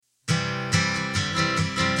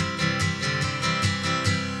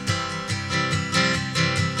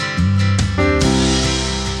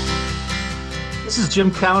This is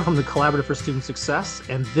Jim Cowen from the Collaborative for Student Success,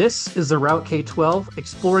 and this is the Route K-12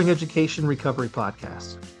 Exploring Education Recovery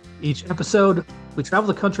podcast. Each episode, we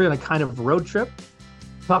travel the country on a kind of road trip,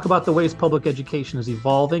 talk about the ways public education is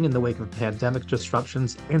evolving in the wake of pandemic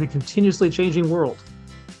disruptions and a continuously changing world.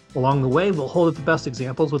 Along the way, we'll hold up the best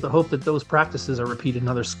examples with the hope that those practices are repeated in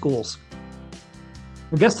other schools.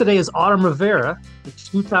 Our guest today is Autumn Rivera, the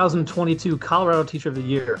 2022 Colorado Teacher of the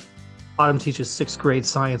Year. Autumn teaches 6th grade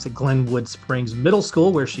science at Glenwood Springs Middle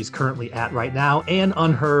School, where she's currently at right now, and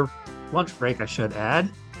on her lunch break, I should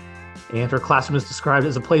add. And her classroom is described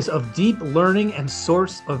as a place of deep learning and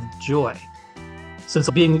source of joy.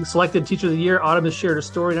 Since being selected Teacher of the Year, Autumn has shared her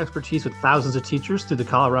story and expertise with thousands of teachers through the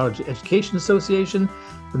Colorado Education Association,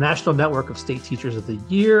 the National Network of State Teachers of the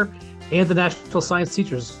Year, and the National Science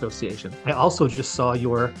Teachers Association. I also just saw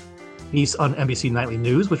your piece on NBC Nightly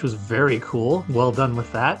News, which was very cool. Well done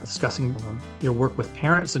with that, discussing your work with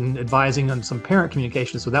parents and advising on some parent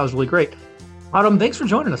communication. So that was really great. Autumn, thanks for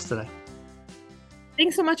joining us today.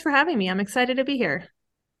 Thanks so much for having me. I'm excited to be here.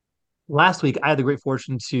 Last week, I had the great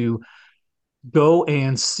fortune to go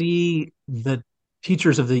and see the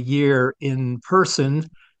Teachers of the Year in person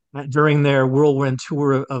during their whirlwind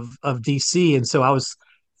tour of DC. And so I was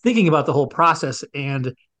thinking about the whole process,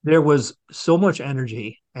 and there was so much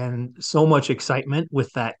energy and so much excitement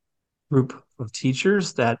with that group of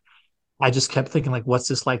teachers that I just kept thinking, like, what's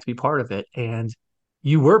this like to be part of it? And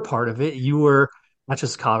you were part of it. You were not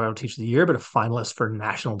just Colorado Teacher of the Year, but a finalist for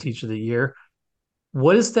National Teacher of the Year.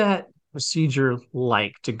 What is that procedure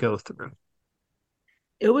like to go through?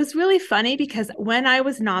 It was really funny because when I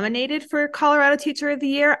was nominated for Colorado Teacher of the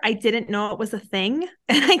Year, I didn't know it was a thing.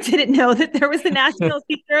 And I didn't know that there was a National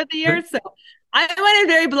Teacher of the Year. So I went in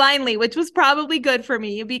very blindly, which was probably good for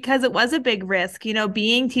me because it was a big risk. You know,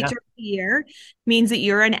 being Teacher of the Year means that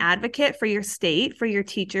you're an advocate for your state, for your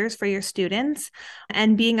teachers, for your students.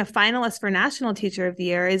 And being a finalist for National Teacher of the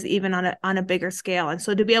Year is even on a bigger scale. And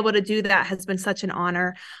so to be able to do that has been such an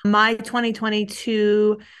honor. My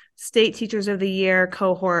 2022 State Teachers of the Year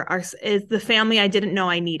cohort is the family I didn't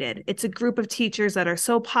know I needed. It's a group of teachers that are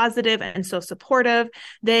so positive and so supportive.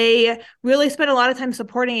 They really spend a lot of time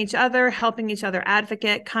supporting each other, helping each other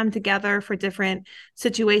advocate, come together for different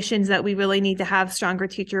situations that we really need to have stronger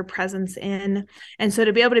teacher presence in. And so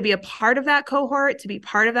to be able to be a part of that cohort, to be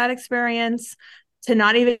part of that experience, to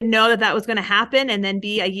not even know that that was going to happen and then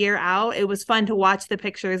be a year out. It was fun to watch the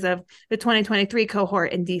pictures of the 2023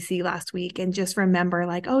 cohort in DC last week and just remember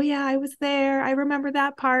like, oh yeah, I was there. I remember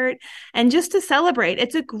that part. And just to celebrate.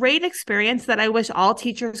 It's a great experience that I wish all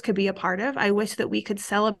teachers could be a part of. I wish that we could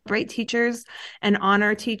celebrate teachers and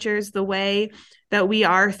honor teachers the way that we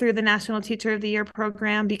are through the National Teacher of the Year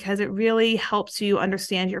program, because it really helps you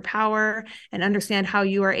understand your power and understand how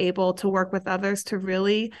you are able to work with others to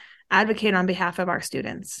really advocate on behalf of our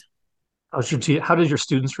students. How did your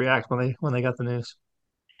students react when they got the news?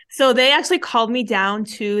 So they actually called me down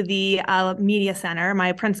to the media center.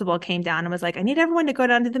 My principal came down and was like, I need everyone to go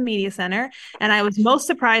down to the media center. And I was most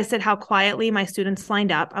surprised at how quietly my students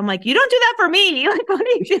lined up. I'm like, you don't do that for me. Like, what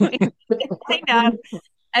are you doing? Lined up.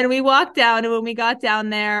 And we walked down, and when we got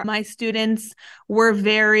down there, my students were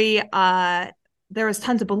very there was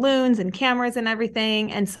tons of balloons and cameras and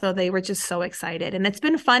everything. And so they were just so excited. And it's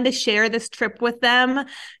been fun to share this trip with them.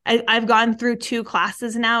 I've gone through 2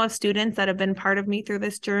 classes now of students that have been part of me through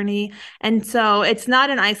this journey. And so it's not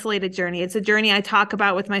an isolated journey. It's a journey I talk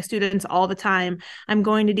about with my students all the time. I'm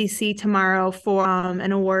going to DC tomorrow for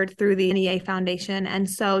an award through the NEA Foundation. And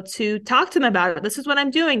so to talk to them about it, this is what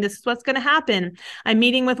I'm doing. This is what's going to happen. I'm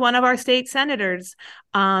meeting with one of our state senators,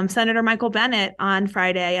 Senator Michael Bennet, on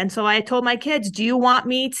Friday. And so I told my kids, do you want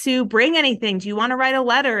me to bring anything? Do you want to write a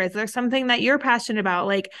letter? Is there something that you're passionate about?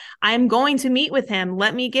 Like, I'm going to meet with him.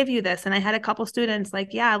 Let me give you this. And I had a couple students like,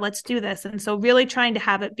 yeah, let's do this. And so really trying to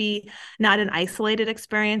have it be not an isolated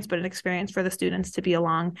experience, but an experience for the students to be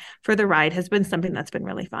along for the ride has been something that's been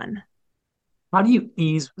really fun. How do you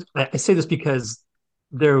ease? I say this because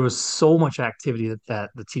there was so much activity that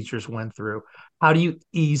the teachers went through. How do you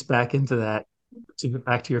ease back into that to get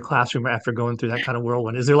back to your classroom after going through that kind of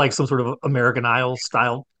whirlwind? Is there like some sort of American Idol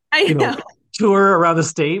style, tour around the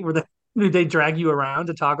state where they drag you around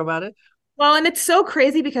to talk about it? Well, and it's so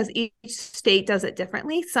crazy because each state does it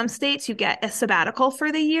differently. Some states you get a sabbatical for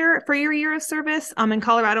the year, for your year of service. In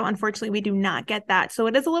Colorado, unfortunately, we do not get that. So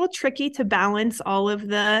it is a little tricky to balance all of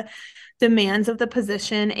the demands of the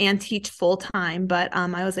position and teach full time. But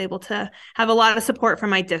I was able to have a lot of support from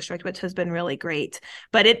my district, which has been really great.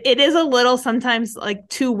 But it is a little sometimes like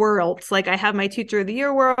 2 worlds. Like I have my Teacher of the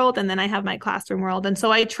Year world, and then I have my classroom world. And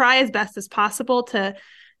so I try as best as possible to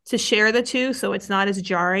to share the two, so it's not as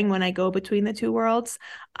jarring when I go between the two worlds.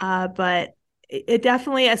 But it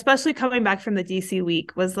definitely, especially coming back from the DC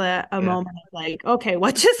week, was a Yeah. moment of like, okay,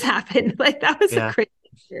 what just happened? Like that was a Yeah. crazy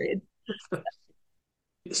experience.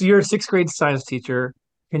 So you're a sixth grade science teacher.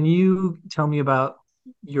 Can you tell me about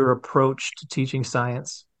your approach to teaching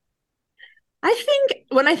science? I think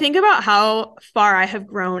when I think about how far I have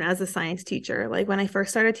grown as a science teacher, like when I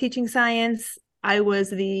first started teaching science, I was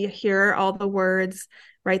the hear all the words,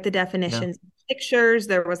 write the Yeah. definitions, pictures.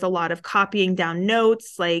 There was a lot of copying down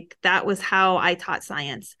notes. Like that was how I taught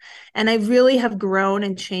science. And I really have grown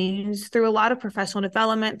and changed through a lot of professional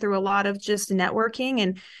development, through a lot of just networking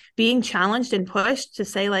and being challenged and pushed to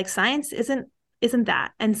say like science isn't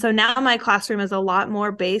that. And so now my classroom is a lot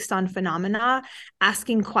more based on phenomena,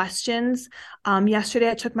 asking questions. Yesterday,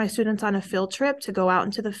 I took my students on a field trip to go out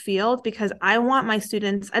into the field because I don't want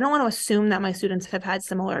to assume that my students have had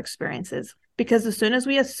similar experiences. Because as soon as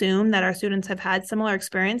we assume that our students have had similar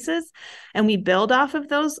experiences and we build off of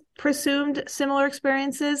those presumed similar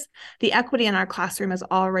experiences, the equity in our classroom is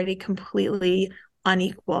already completely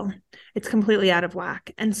unequal. It's completely out of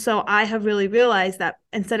whack. And so I have really realized that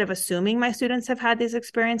instead of assuming my students have had these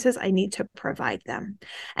experiences, I need to provide them.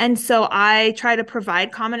 And so I try to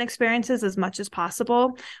provide common experiences as much as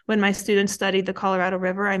possible. When my students studied the Colorado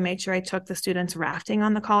River, I made sure I took the students rafting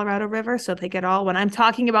on the Colorado River so they get all, when I'm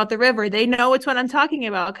talking about the river, they know which one I'm talking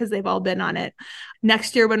about because they've all been on it.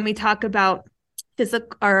 Next year, when we talk about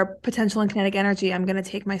physical or potential and kinetic energy, I'm going to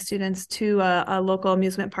take my students to a local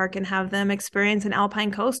amusement park and have them experience an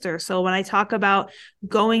alpine coaster. So when I talk about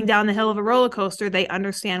going down the hill of a roller coaster, they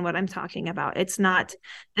understand what I'm talking about. It's not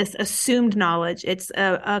this assumed knowledge. It's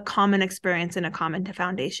a common experience and a common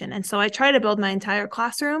foundation. And so I try to build my entire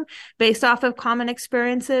classroom based off of common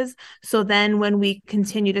experiences. So then when we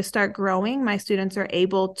continue to start growing, my students are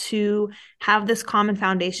able to have this common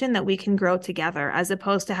foundation that we can grow together, as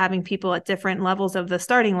opposed to having people at different levels of the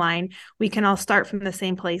starting line. We can all start from the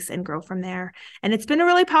same place and grow from there. And it's been a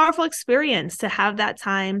really powerful experience to have that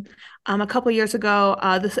time. A couple of years ago,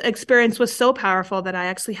 this experience was so powerful that I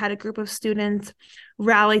actually had a group of students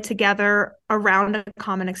rally together around a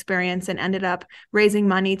common experience and ended up raising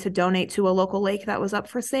money to donate to a local lake that was up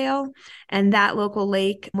for sale. And that local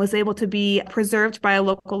lake was able to be preserved by a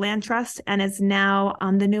local land trust and is now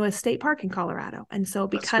the newest state park in Colorado. And so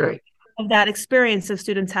That's because great. of that experience of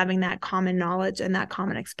students having that common knowledge and that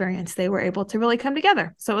common experience, they were able to really come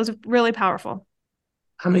together. So it was really powerful.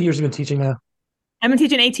 How many years have you been teaching now? I've been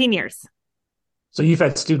teaching 18 years. So you've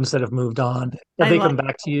had students that have moved on. Have I they love come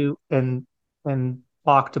back to you and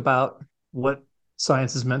talked about what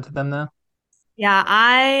science has meant to them now? Yeah,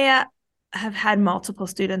 I have had multiple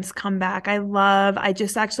students come back. I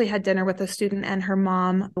just actually had dinner with a student and her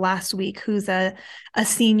mom last week who's a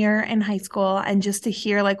senior in high school, and just to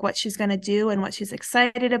hear like what she's going to do and what she's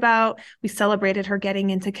excited about. We celebrated her getting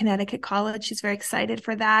into Connecticut College. She's very excited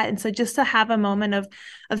for that. And so just to have a moment of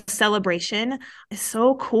celebration is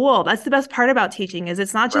so cool. That's the best part about teaching is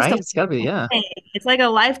it's not just Right? a It's gotta be, yeah. thing. It's like a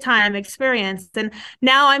lifetime experience. And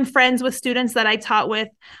now I'm friends with students that I taught with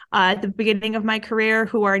at the beginning of my career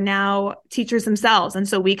who are now teachers themselves. And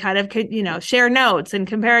so we kind of could, share notes and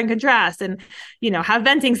compare and contrast and, have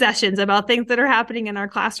venting sessions about things that are happening in our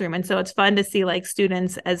classroom. And so it's fun to see like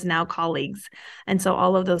students as now colleagues. And so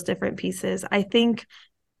all of those different pieces. I think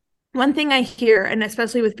one thing I hear, and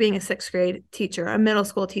especially with being a sixth grade teacher, a middle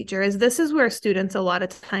school teacher, is this is where students a lot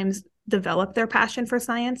of times develop their passion for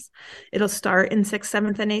science. It'll start in sixth,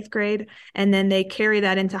 seventh, and eighth grade, and then they carry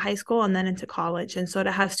that into high school and then into college. And so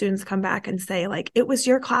to have students come back and say, like, it was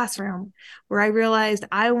your classroom where I realized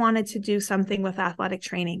I wanted to do something with athletic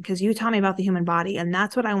training because you taught me about the human body, and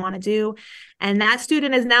that's what I want to do. And that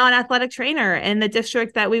student is now an athletic trainer in the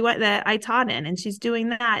district that I taught in, and she's doing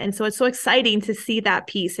that. And so it's so exciting to see that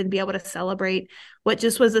piece and be able to celebrate what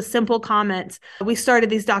just was a simple comment. We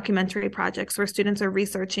started these documentary projects where students are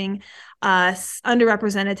researching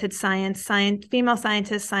underrepresented science, female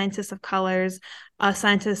scientists, scientists of colors,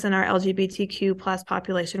 scientists in our LGBTQ plus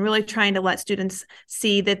population, really trying to let students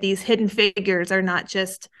see that these hidden figures are not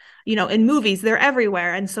just, in movies, they're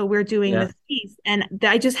everywhere. And so we're doing Yeah. this piece. And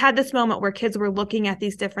I just had this moment where kids were looking at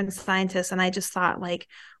these different scientists. And I just thought, like,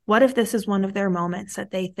 what if this is one of their moments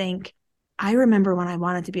that they think, I remember when I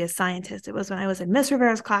wanted to be a scientist. It was when I was in Miss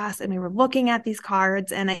Rivera's class and we were looking at these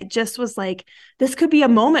cards. And I just was like, this could be a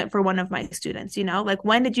moment for one of my students, like,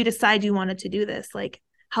 when did you decide you wanted to do this? Like,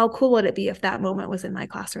 how cool would it be if that moment was in my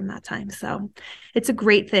classroom that time? So it's a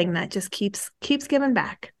great thing that just keeps giving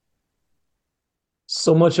back.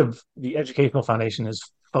 So much of the educational foundation is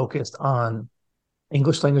focused on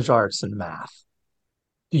English language arts and math.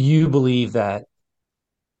 Do you believe that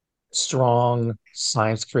strong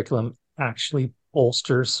science curriculum actually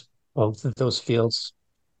bolsters both of those fields?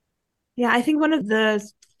 Yeah, I think one of the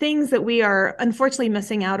things that we are unfortunately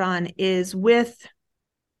missing out on is with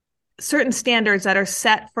certain standards that are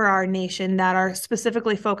set for our nation that are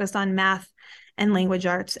specifically focused on math and language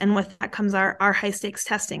arts. And with that comes our high stakes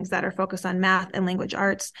testings that are focused on math and language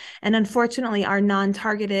arts. And unfortunately, our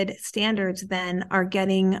non-targeted standards then are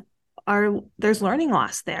there's learning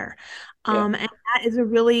loss there. Yeah. And that is a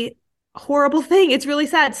really horrible thing. It's really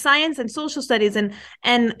sad. Science and social studies and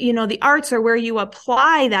the arts are where you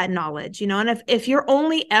apply that knowledge, and if you're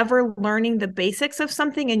only ever learning the basics of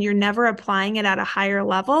something and you're never applying it at a higher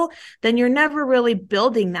level, then you're never really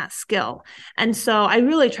building that skill. And so I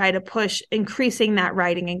really try to push increasing that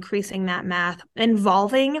writing, increasing that math,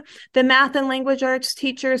 involving the math and language arts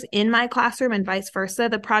teachers in my classroom and vice versa.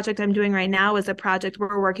 The project I'm doing right now is a project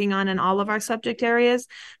we're working on in all of our subject areas,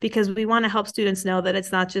 because we want to help students know that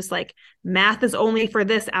it's not just like math is only for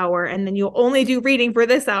this hour and then you'll only do reading for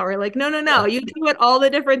this hour. Like, no, you do it all the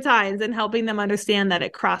different times, and helping them understand that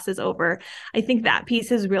it crosses over. I think that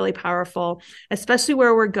piece is really powerful, especially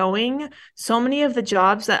where we're going. So many of the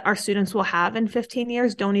jobs that our students will have in 15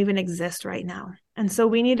 years don't even exist right now. And so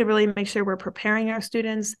we need to really make sure we're preparing our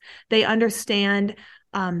students. They understand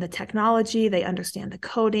the technology, they understand the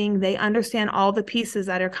coding, they understand all the pieces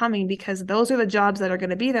that are coming, because those are the jobs that are going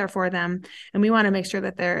to be there for them. And we want to make sure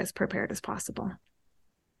that they're as prepared as possible.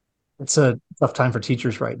 It's a tough time for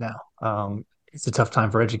teachers right now. It's a tough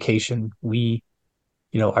time for education. We,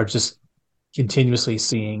 are just continuously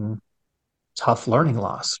seeing tough learning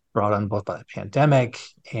loss brought on both by the pandemic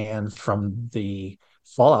and from the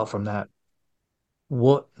fallout from that.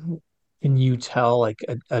 What can you tell like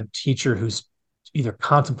a teacher who's either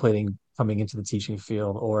contemplating coming into the teaching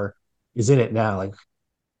field or is in it now? Like,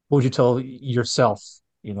 what would you tell yourself,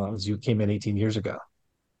 as you came in 18 years ago?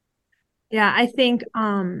 Yeah, I think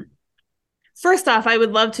first off, I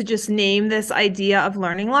would love to just name this idea of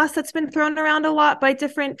learning loss that's been thrown around a lot by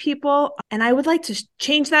different people. And I would like to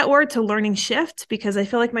change that word to learning shift, because I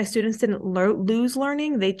feel like my students didn't lose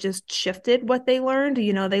learning. They just shifted what they learned.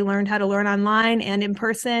 They learned how to learn online and in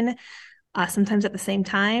person. Sometimes at the same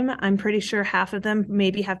time. I'm pretty sure half of them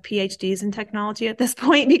maybe have PhDs in technology at this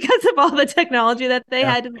point because of all the technology that they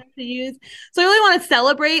had to use. So I really want to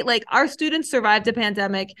celebrate, like, our students survived a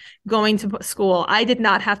pandemic going to school. I did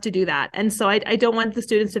not have to do that. And so I don't want the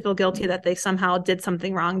students to feel guilty that they somehow did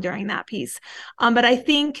something wrong during that piece. But I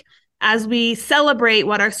think as we celebrate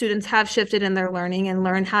what our students have shifted in their learning and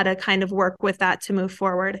learn how to kind of work with that to move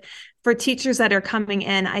forward, for teachers that are coming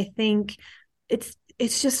in, I think it's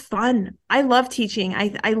just fun. I love teaching.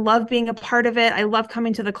 I love being a part of it. I love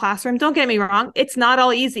coming to the classroom. Don't get me wrong. It's not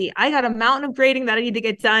all easy. I got a mountain of grading that I need to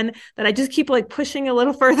get done that I just keep like pushing a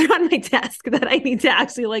little further on my desk that I need to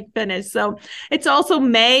actually like finish. So it's also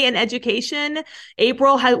May in education.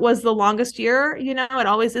 April was the longest year. It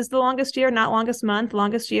always is the longest year, not longest month,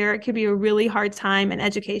 longest year. It could be a really hard time in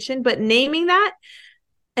education, but naming that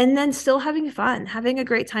and then still having fun, having a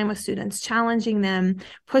great time with students, challenging them,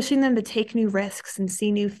 pushing them to take new risks and see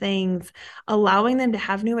new things, allowing them to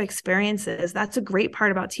have new experiences. That's a great part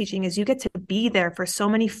about teaching, is you get to be there for so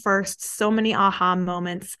many firsts, so many aha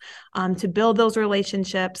moments, to build those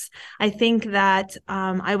relationships. I think that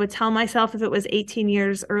I would tell myself, if it was 18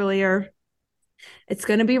 years earlier, it's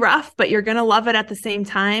going to be rough, but you're going to love it at the same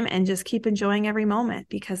time, and just keep enjoying every moment,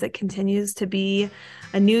 because it continues to be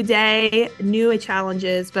a new day, new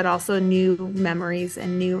challenges, but also new memories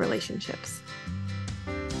and new relationships.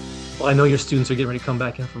 Well, I know your students are getting ready to come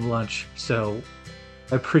back in from lunch, so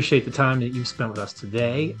I appreciate the time that you spent with us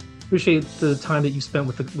today. Appreciate the time that you spent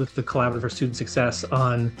with the Collaborative for Student Success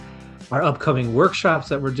on our upcoming workshops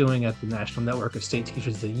that we're doing at the National Network of State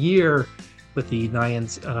Teachers of the Year, with the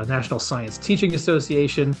National Science Teaching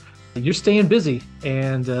Association. You're staying busy,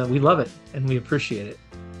 and we love it, and we appreciate it.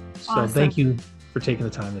 So awesome. Thank you for taking the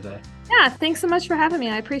time today. Yeah, thanks so much for having me.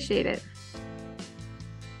 I appreciate it.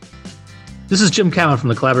 This is Jim Cowen from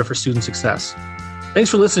the Collaborative for Student Success. Thanks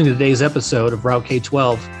for listening to today's episode of Route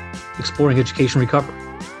K-12, Exploring Education Recovery,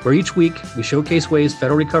 where each week we showcase ways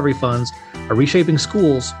federal recovery funds are reshaping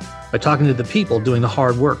schools by talking to the people doing the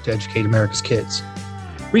hard work to educate America's kids.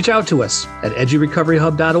 Reach out to us at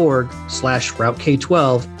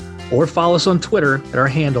edurecoveryhub.org/RouteK12 or follow us on Twitter at our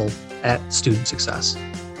handle @StudentSuccess.